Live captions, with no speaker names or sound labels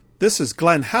This is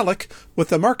Glenn Halleck with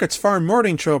the Markets Farm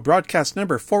Morning Show broadcast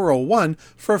number 401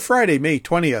 for Friday, May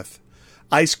 20th.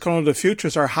 ICE canola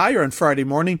futures are higher on Friday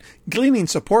morning, gleaning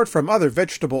support from other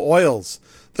vegetable oils.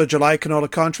 The July canola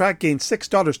contract gained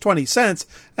 $6.20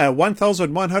 at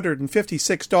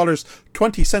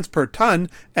 $1,156.20 per ton,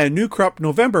 and new crop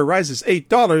November rises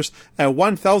 $8 at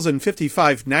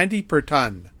 $1,055.90 per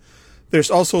ton. There's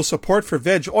also support for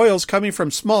veg oils coming from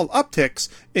small upticks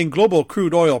in global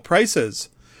crude oil prices.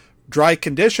 Dry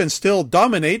conditions still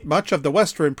dominate much of the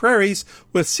western prairies,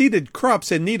 with seeded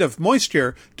crops in need of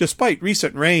moisture despite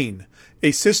recent rain.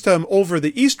 A system over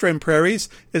the eastern prairies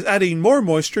is adding more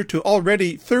moisture to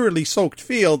already thoroughly soaked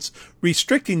fields,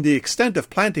 restricting the extent of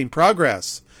planting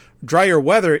progress. Drier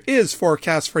weather is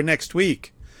forecast for next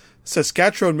week.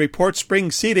 Saskatchewan reports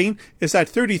spring seeding is at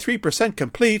 33%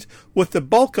 complete, with the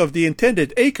bulk of the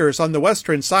intended acres on the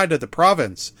western side of the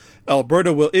province.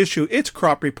 Alberta will issue its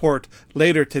crop report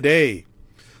later today.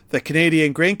 The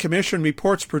Canadian Grain Commission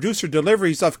reports producer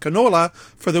deliveries of canola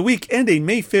for the week ending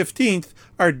May 15th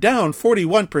are down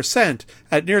 41%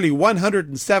 at nearly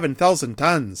 107,000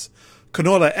 tons.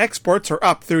 Canola exports are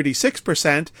up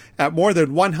 36% at more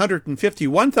than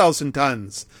 151,000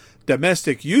 tons.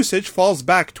 Domestic usage falls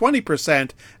back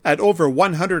 20% at over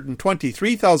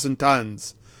 123,000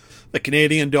 tons. The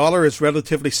Canadian dollar is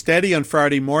relatively steady on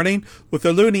Friday morning, with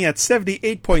the loonie at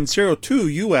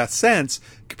 78.02 U.S. cents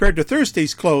compared to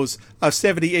Thursday's close of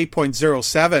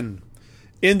 78.07.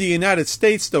 In the United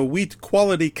States, the Wheat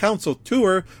Quality Council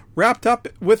tour wrapped up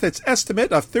with its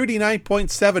estimate of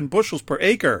 39.7 bushels per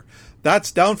acre.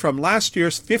 That's down from last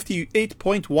year's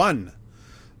 58.1.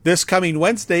 This coming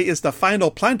Wednesday is the final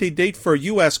planting date for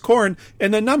U.S. corn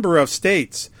in a number of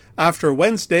states. After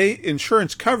Wednesday,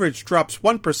 insurance coverage drops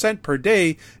 1% per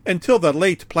day until the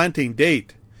late planting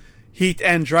date. Heat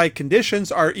and dry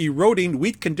conditions are eroding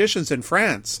wheat conditions in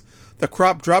France. The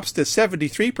crop drops to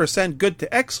 73% good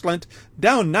to excellent,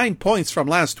 down 9 points from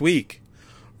last week.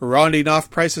 Rounding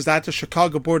off prices at the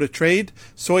Chicago Board of Trade,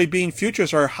 soybean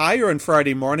futures are higher on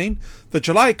Friday morning. The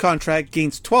July contract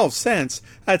gains 12 cents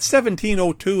at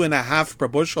 $17.02.5 per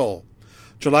bushel.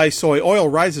 July soy oil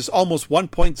rises almost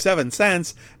 1.7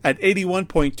 cents at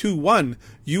 81.21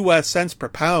 U.S. cents per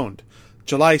pound.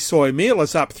 July soy meal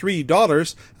is up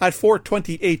 $3 at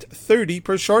 $428.30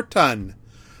 per short ton.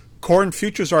 Corn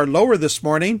futures are lower this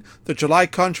morning. The July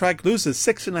contract loses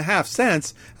 6.5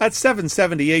 cents at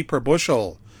 $7.78 per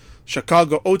bushel.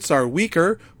 Chicago oats are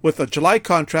weaker, with the July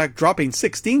contract dropping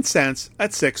 16 cents at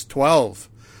 $6.12.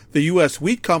 The U.S.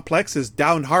 wheat complex is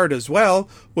down hard as well,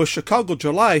 with Chicago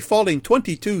July falling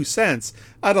 22 cents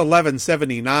at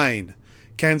 $11.79.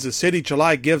 Kansas City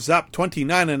July gives up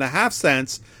 29.5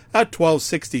 cents at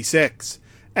 $12.66.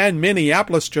 And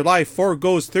Minneapolis July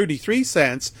forgoes 33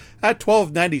 cents at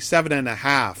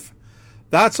 $12.97.5.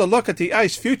 That's a look at the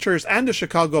ICE futures and the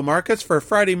Chicago markets for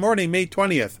Friday morning, May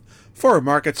 20th. For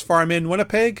Markets Farm in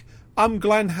Winnipeg, I'm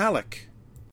Glenn Halleck.